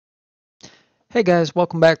Hey guys,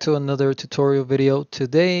 welcome back to another tutorial video.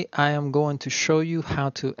 Today I am going to show you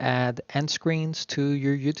how to add end screens to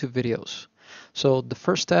your YouTube videos. So the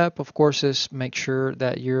first step, of course, is make sure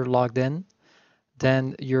that you're logged in.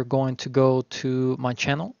 Then you're going to go to my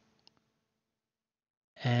channel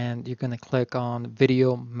and you're going to click on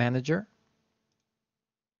Video Manager.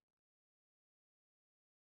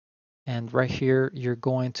 And right here, you're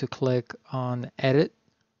going to click on Edit.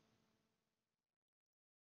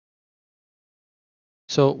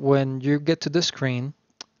 So when you get to this screen,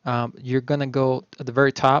 you're going to go at the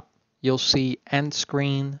very top. You'll see End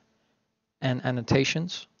Screen and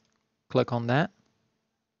Annotations. Click on that.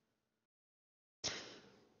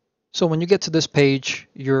 So when you get to this page,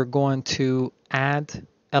 you're going to add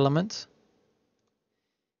elements,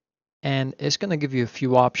 and it's going to give you a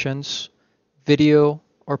few options: video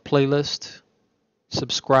or playlist,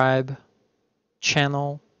 subscribe,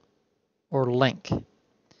 channel, or link.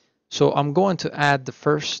 So I'm going to add the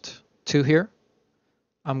first two here.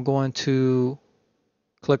 I'm going to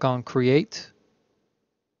click on create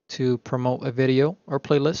to promote a video or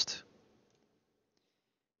playlist.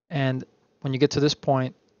 And when you get to this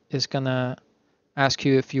point, it's going to ask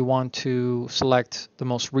you if you want to select the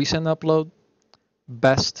most recent upload,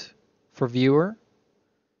 best for viewer,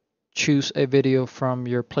 choose a video from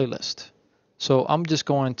your playlist. So I'm just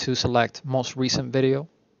going to select most recent video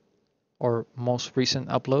or most recent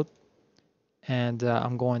upload, and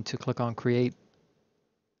I'm going to click on create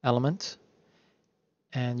element,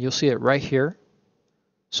 and you'll see it right here.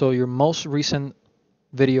 So your most recent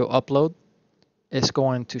video upload is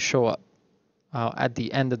going to show up at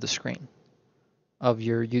the end of the screen of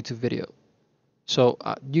your YouTube video. So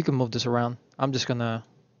you can move this around. I'm just gonna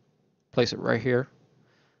place it right here.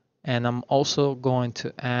 And I'm also going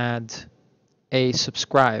to add a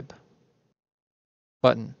subscribe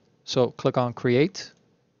button. So click on create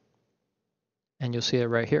and you'll see it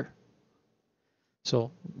right here. So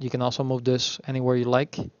you can also move this anywhere you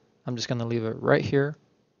like. I'm just going to leave it right here.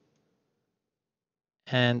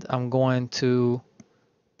 And I'm going to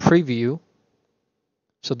preview.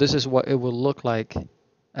 So this is what it will look like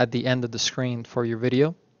at the end of the screen for your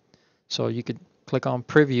video. So you could click on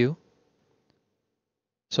preview.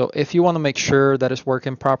 So if you want to make sure that it's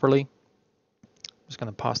working properly, I'm just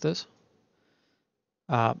going to pause this.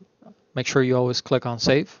 Make sure you always click on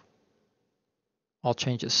save. All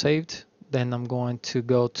changes saved. Then I'm going to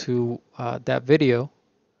go to that video.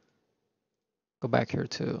 Go back here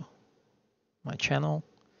to my channel,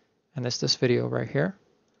 and it's this video right here.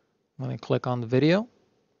 I'm going to click on the video.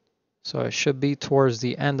 So it should be towards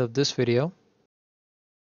the end of this video.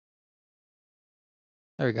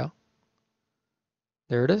 There we go.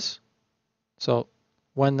 There it is. So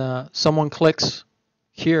when someone clicks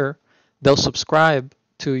here, they'll subscribe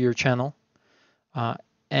to your channel.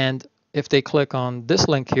 And if they click on this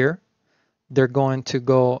link here, they're going to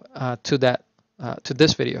go to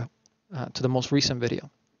this video, to the most recent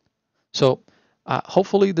video. So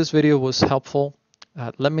hopefully this video was helpful.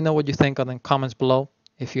 Let me know what you think in the comments below.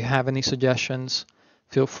 If you have any suggestions,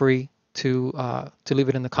 feel free to leave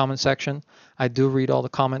it in the comment section. I do read all the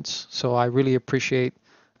comments, so I really appreciate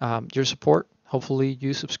your support. Hopefully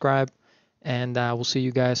you subscribe, and we'll see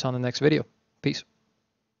you guys on the next video. Peace.